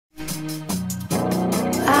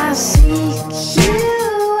I'll seek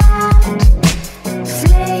you out,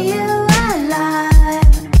 flay you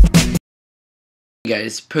alive. Hey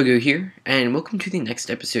guys, Pogo here, and welcome to the next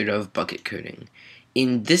episode of Bukkit Coding.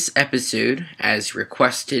 In this episode, as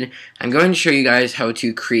requested, I'm going to show you guys how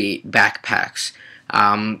to create backpacks.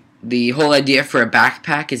 The whole idea for a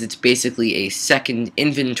backpack is it's basically a second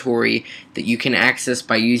inventory that you can access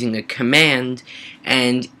by using a command,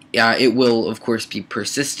 and it will, of course, be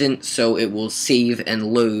persistent, so it will save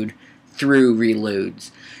and load through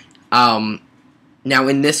reloads. Now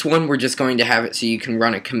in this one, we're just going to have it so you can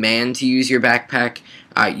run a command to use your backpack.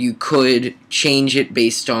 You could change it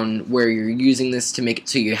based on where you're using this to make it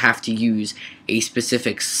so you have to use a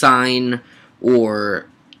specific sign or,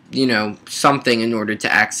 you know, something in order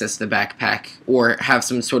to access the backpack, or have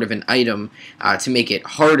some sort of an item to make it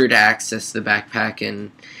harder to access the backpack,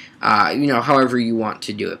 and you know, however you want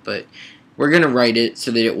to do it. But we're going to write it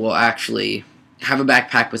so that it will actually have a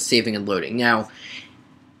backpack with saving and loading. Now,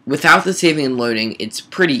 without the saving and loading, it's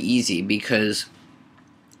pretty easy, because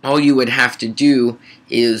all you would have to do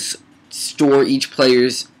is store each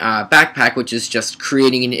player's backpack, which is just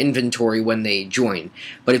creating an inventory when they join.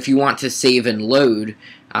 But if you want to save and load,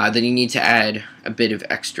 then you need to add a bit of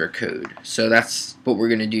extra code. So that's what we're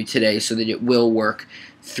going to do today, so that it will work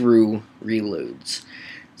through reloads.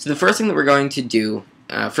 So the first thing that we're going to do,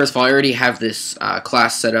 first of all, I already have this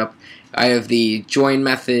class set up. I have the join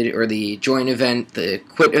method, or the join event, the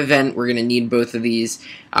quit event. We're going to need both of these.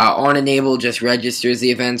 On enable just registers the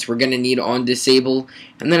events. We're going to need on disable.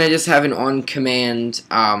 And then I just have an on command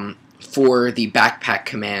for the backpack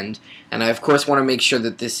command. And I, of course, want to make sure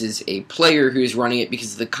that this is a player who's running it,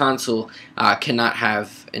 because the console cannot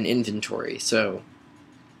have an inventory. So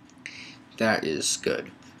that is good.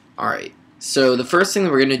 Alright, so the first thing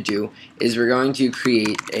that we're going to do is we're going to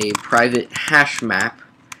create a private hash map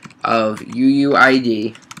of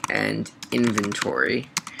UUID and inventory,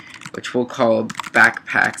 which we'll call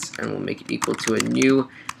backpacks, and we'll make it equal to a new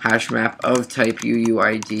hash map of type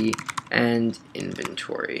UUID and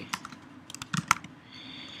inventory.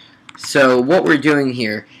 So what we're doing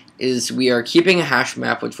here is we are keeping a hash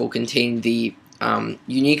map which will contain the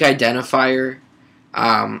unique identifier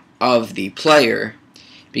of the player,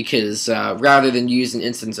 because rather than use an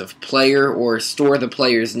instance of player or store the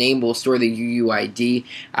player's name, we'll store the UUID,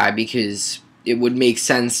 because it would make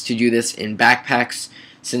sense to do this in backpacks,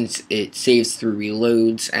 since it saves through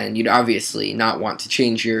reloads, and you'd obviously not want to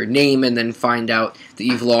change your name and then find out that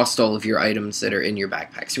you've lost all of your items that are in your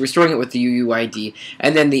backpack. So we're storing it with the UUID,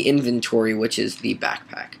 and then the inventory, which is the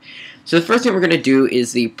backpack. So the first thing we're going to do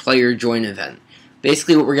is the player join event.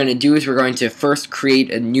 Basically what we're going to do is we're going to first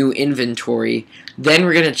create a new inventory, then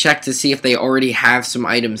we're going to check to see if they already have some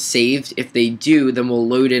items saved. If they do, then we'll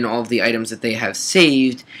load in all of the items that they have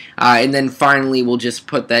saved, and then finally we'll just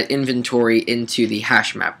put that inventory into the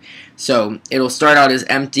hash map. So it'll start out as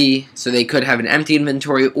empty, so they could have an empty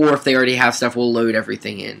inventory, or if they already have stuff, we'll load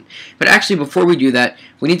everything in. But actually, before we do that,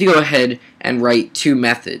 we need to go ahead and write two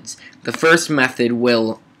methods. The first method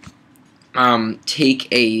will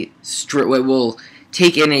take in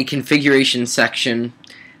a configuration section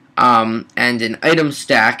and an item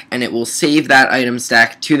stack, and it will save that item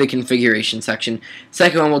stack to the configuration section.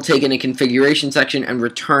 Second one will take in a configuration section and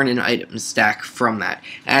return an item stack from that.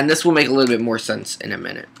 And this will make a little bit more sense in a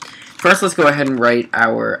minute. First, let's go ahead and write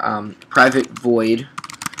our private void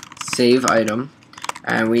save item,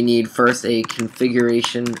 and we need first a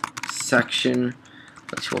configuration section,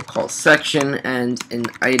 which we'll call section, and an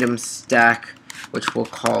item stack, which we'll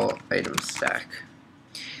call item stack.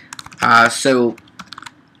 So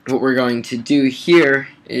what we're going to do here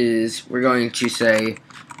is we're going to say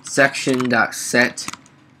section.set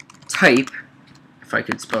type, if I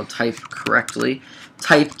could spell type correctly,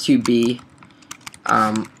 type to be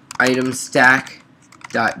item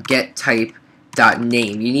stack.get type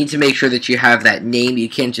 .name. You need to make sure that you have that name. You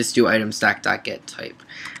can't just do item stack.get type.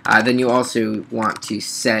 Then you also want to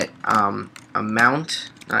set amount,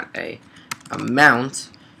 not amount,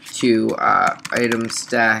 to item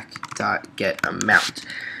stack.get amount.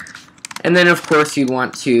 And then of course you'd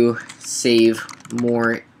want to save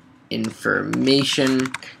more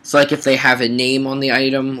information. So like if they have a name on the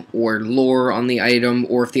item, or lore on the item,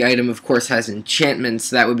 or if the item of course has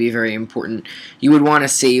enchantments, that would be very important. You would want to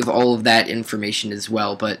save all of that information as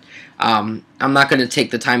well, but I'm not going to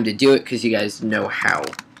take the time to do it because you guys know how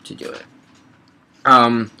to do it.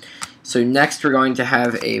 So next we're going to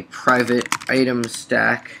have a private item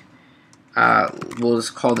stack. We'll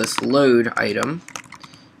just call this load item.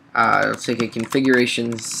 Let's take a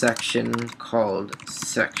configuration section called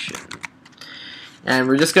section. And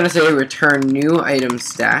we're just going to say return new item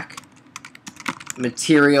stack.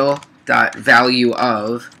 material dot value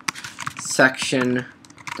of section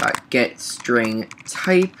dot get string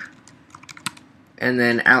type, and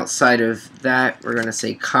then outside of that we're going to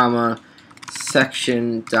say comma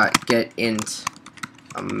section dot get int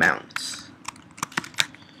amount.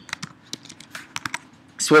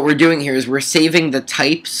 So what we're doing here is we're saving the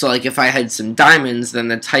type. So like if I had some diamonds, then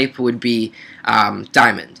the type would be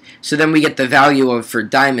diamond. So then we get the value of for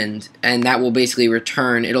diamond, and that will basically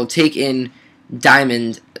return, it'll take in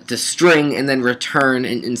diamond, the string, and then return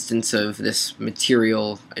an instance of this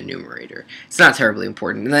material enumerator. It's not terribly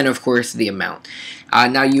important. And then of course the amount.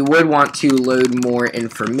 Now you would want to load more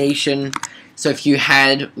information. So if you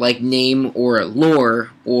had like name or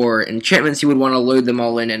lore or enchantments, you would want to load them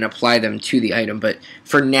all in and apply them to the item. But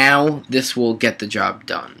for now, this will get the job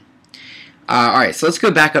done. Alright, so let's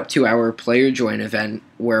go back up to our player join event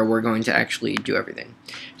where we're going to actually do everything.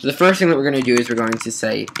 So the first thing that we're going to do is we're going to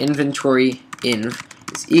say inventory inv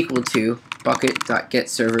is equal to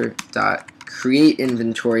bucket.getServer.create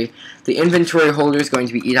inventory. The inventory holder is going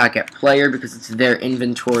to be e.getPlayer because it's their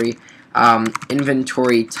inventory.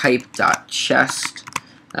 Inventory type.chest,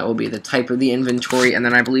 that will be the type of the inventory, and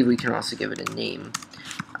then I believe we can also give it a name,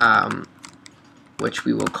 which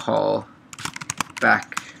we will call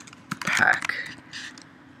backpack.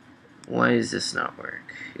 Why does this not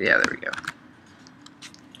work? Yeah, there we go.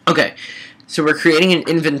 Okay, so we're creating an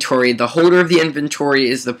inventory. The holder of the inventory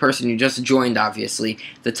is the person who just joined, obviously.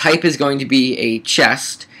 The type is going to be a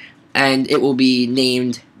chest, and it will be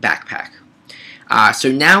named backpack.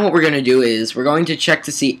 So now what we're going to do is we're going to check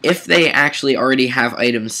to see if they actually already have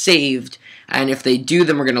items saved, and if they do,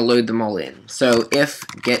 then we're going to load them all in. So if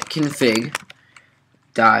getConfig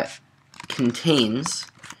dot contains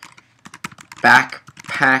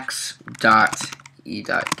backpacks dot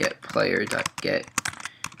e.getPlayer dot get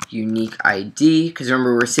unique ID, because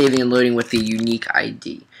remember we're saving and loading with the unique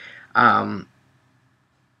ID.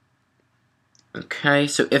 Okay,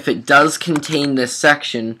 so if it does contain this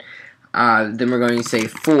section, then we're going to say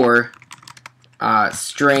for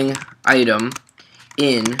string item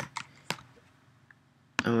in,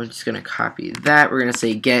 and we're just going to copy that. We're going to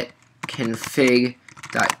say get config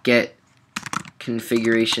dot get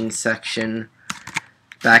configuration section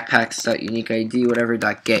backpacks dot unique ID whatever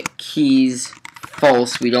dot get keys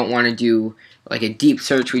false. We don't want to do like a deep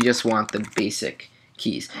search. We just want the basic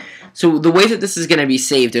keys. So the way that this is going to be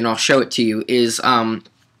saved, and I'll show it to you, is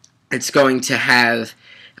it's going to have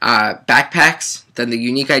backpacks, then the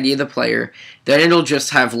unique ID of the player, then it'll just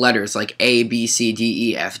have letters like A, B, C,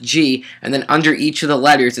 D, E, F, G, and then under each of the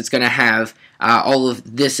letters it's going to have all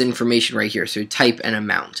of this information right here, so type and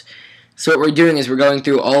amount. So what we're doing is we're going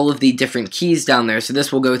through all of the different keys down there, so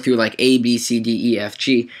this will go through like A, B, C, D, E, F,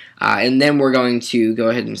 G, and then we're going to go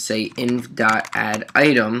ahead and say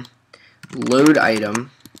inv.addItem, load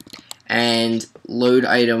item, and load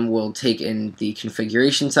item will take in the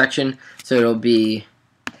configuration section, so it'll be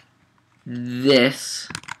this,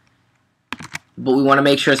 but we want to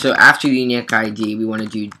make sure, so after the unique ID we want to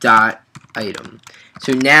do dot item.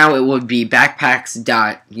 So now it would be backpacks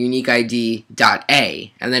dot unique ID dot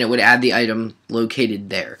A, and then it would add the item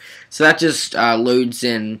located there. So that just loads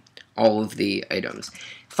in all of the items.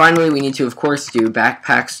 Finally, we need to of course do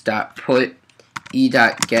backpacks dot put e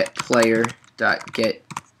dot get player dot get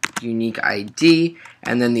unique ID,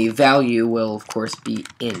 and then the value will of course be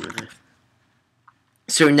inv.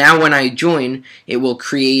 So now when I join, it will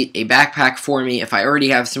create a backpack for me. If I already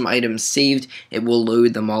have some items saved, it will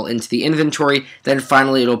load them all into the inventory. Then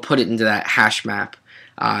finally, it'll put it into that hash map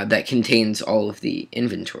that contains all of the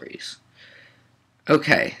inventories.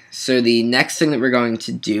 Okay, so the next thing that we're going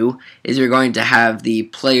to do is we're going to have the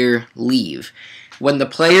player leave. When the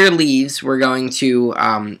player leaves, we're going to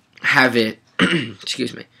have it,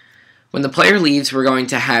 excuse me. When the player leaves, we're going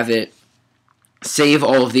to have it save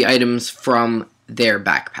all of the items from their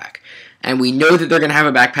backpack. And we know that they're going to have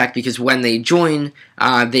a backpack because when they join,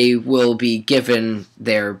 they will be given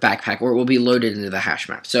their backpack, or it will be loaded into the hash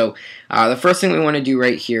map. So the first thing we want to do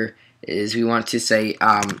right here is we want to say,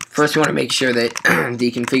 first we want to make sure that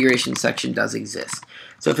the configuration section does exist.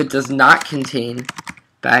 So if it does not contain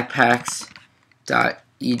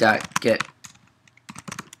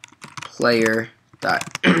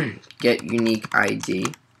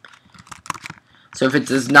backpacks.e.getPlayer.getUniqueID, so if it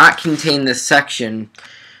does not contain this section,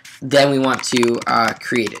 then we want to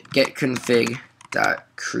create it.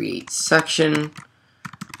 Getconfig.createSection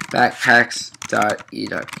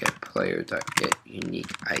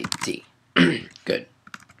backpacks.e.getPlayer.getUniqueID. Good.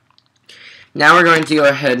 Now we're going to go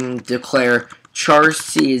ahead and declare char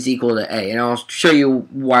C is equal to A, and I'll show you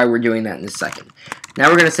why we're doing that in a second. Now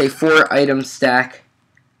we're going to say for item stack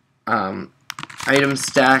item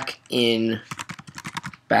stack in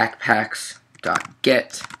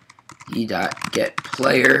backpacks.get e.get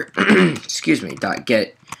player excuse me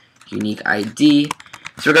 .get unique ID.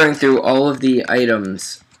 So we're going through all of the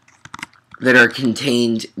items that are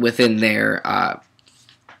contained within their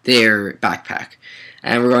backpack,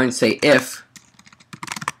 and we're going to say if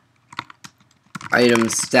item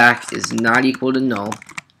stack is not equal to null.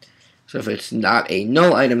 So if it's not a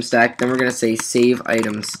null item stack, then we're going to say save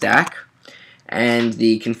item stack, and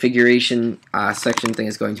the configuration section thing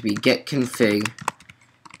is going to be get config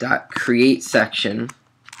dot create section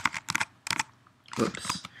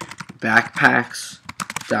backpacks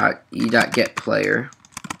dot e dot get player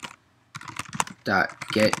dot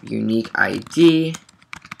get unique ID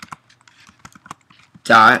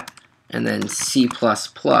dot and then C++,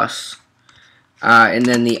 and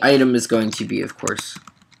then the item is going to be, of course,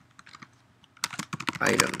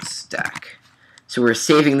 item stack. So we're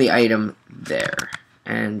saving the item there.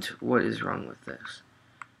 And what is wrong with this?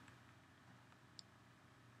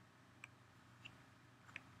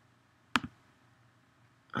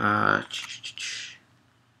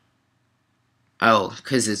 Oh,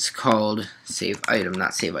 because it's called save item,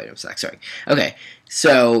 not save item stack, sorry. Okay,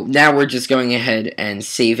 so now we're just going ahead and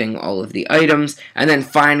saving all of the items. And then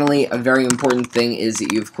finally, a very important thing is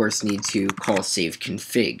that you, of course, need to call save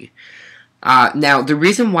config. Now, the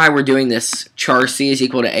reason why we're doing this char c is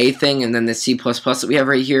equal to a thing and then the C++ that we have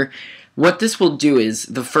right here, what this will do is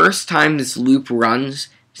the first time this loop runs,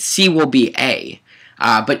 C will be a.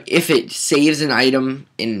 But if it saves an item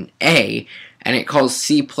in a and it calls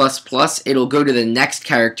C++, it'll go to the next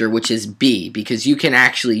character, which is b, because you can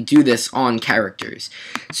actually do this on characters.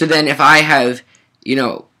 So then if I have,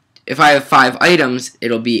 if I have 5 items,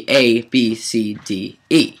 it'll be A, B, C, D,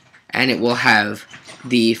 E. And it will have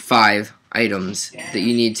the 5 items that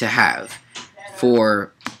you need to have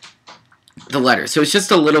for the letter. So it's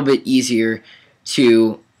just a little bit easier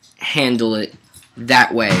to handle it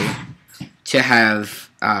that way, to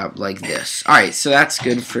have like this. Alright, so that's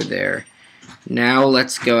good for there. Now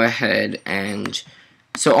let's go ahead and,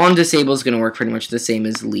 so on disable is going to work pretty much the same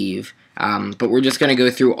as leave, but we're just going to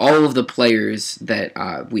go through all of the players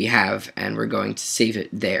that we have, and we're going to save it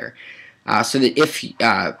there. So that if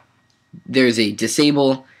there's a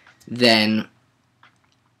disable, then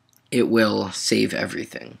it will save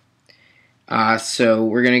everything. So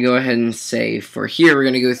we're going to go ahead and say, for here, we're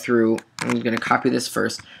going to go through, I'm going to copy this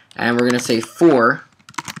first, and we're going to say for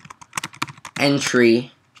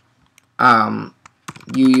entry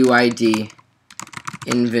UUID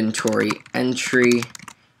inventory entry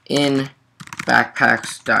in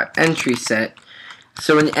backpacks.entry set.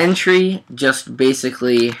 So an entry just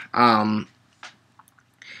basically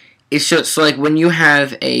it's just like when you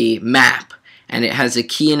have a map and it has a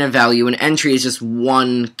key and a value, an entry is just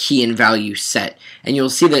one key and value set. And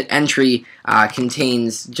you'll see that entry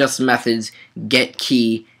contains just methods get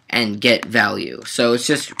key and get value. So it's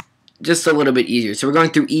just a little bit easier. So we're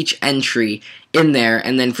going through each entry in there,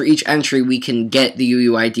 and then for each entry we can get the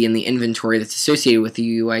UUID and the inventory that's associated with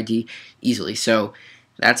the UUID easily. So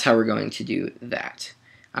that's how we're going to do that.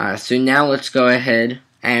 So now let's go ahead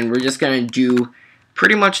and we're just going to do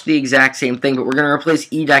pretty much the exact same thing, but we're going to replace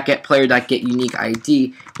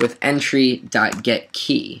e.getPlayer.getUniqueID with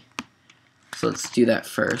entry.getKey. So let's do that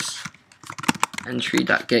first.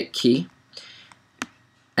 Entry.getKey.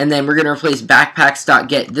 And then we're going to replace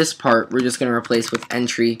backpacks.get this part, we're just going to replace with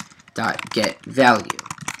entry.getValue.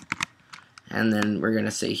 And then we're going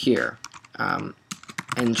to say here,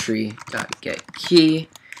 entry.getKey.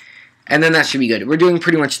 And then that should be good. We're doing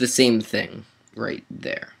pretty much the same thing right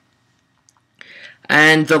there.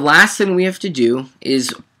 And the last thing we have to do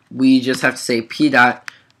is we just have to say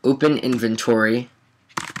p.openInventory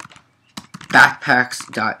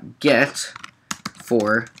backpacks.get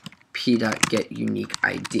for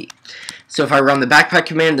p.getUniqueID. So if I run the backpack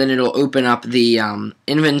command, then it'll open up the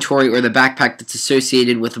inventory or the backpack that's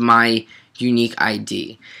associated with my unique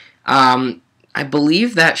ID. I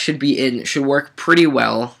believe that should work pretty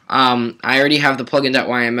well. I already have the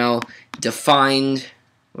plugin.yml defined,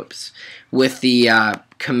 with the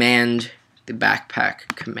command, the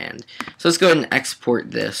backpack command. So let's go ahead and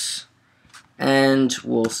export this, and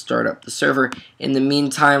we'll start up the server. In the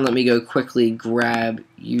meantime, let me go quickly grab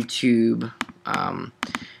YouTube,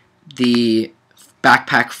 the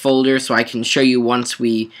backpack folder, so I can show you once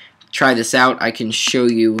we try this out, I can show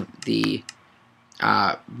you the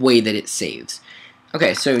way that it saves.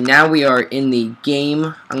 Okay, so now we are in the game.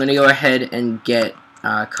 I'm going to go ahead and get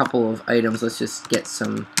a couple of items. Let's just get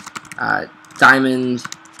some diamond,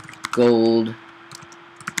 gold,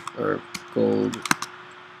 or gold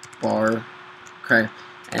bar, okay,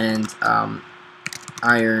 and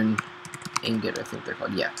iron ingot, I think they're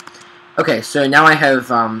called, yeah. Okay, so now I have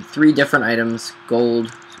 3 different items,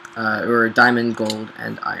 gold, or diamond, gold,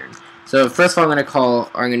 and iron. So first of all,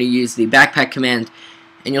 I'm going to use the backpack command,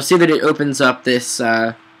 and you'll see that it opens up this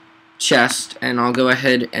chest, and I'll go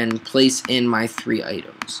ahead and place in my 3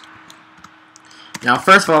 items. Now,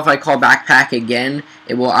 first of all, if I call backpack again,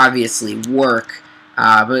 it will obviously work,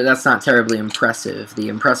 but that's not terribly impressive. The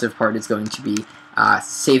impressive part is going to be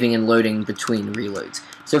saving and loading between reloads.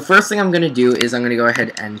 So first thing I'm going to do is I'm going to go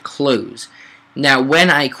ahead and close. Now, when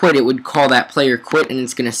I quit, it would call that player quit, and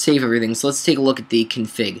it's going to save everything. So let's take a look at the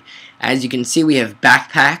config. As you can see, we have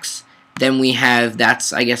backpacks. Then we have,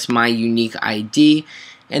 that's, I guess, my unique ID.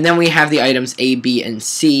 And then we have the items A, B, and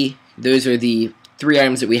C. Those are the 3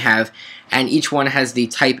 items that we have. And each one has the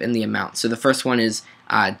type and the amount. So the first one is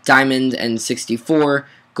diamond and 64,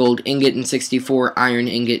 gold ingot and 64, iron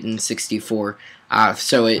ingot and 64.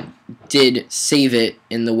 So it did save it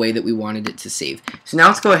in the way that we wanted it to save. So now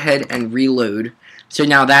let's go ahead and reload. So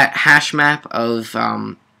now that hash map of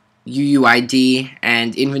UUID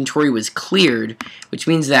and inventory was cleared, which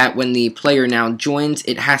means that when the player now joins,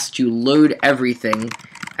 it has to load everything.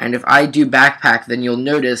 And if I do backpack, then you'll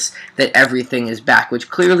notice that everything is back, which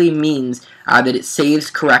clearly means that it saves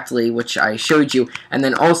correctly, which I showed you. And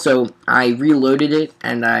then also, I reloaded it,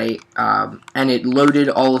 and it loaded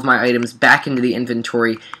all of my items back into the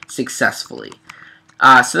inventory successfully.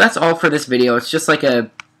 So that's all for this video. It's just like a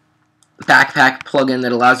backpack plugin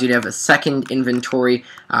that allows you to have a second inventory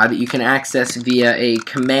that you can access via a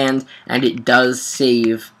command, and it does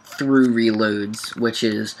save through reloads, which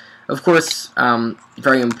is, of course,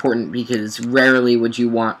 very important, because rarely would you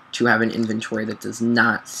want to have an inventory that does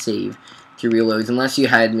not save through reloads, unless you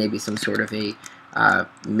had maybe some sort of a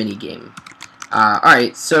mini game.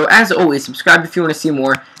 Alright, so as always, subscribe if you want to see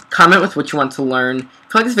more, comment with what you want to learn.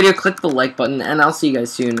 If you like this video, click the like button, and I'll see you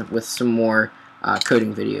guys soon with some more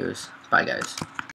coding videos. Bye, guys.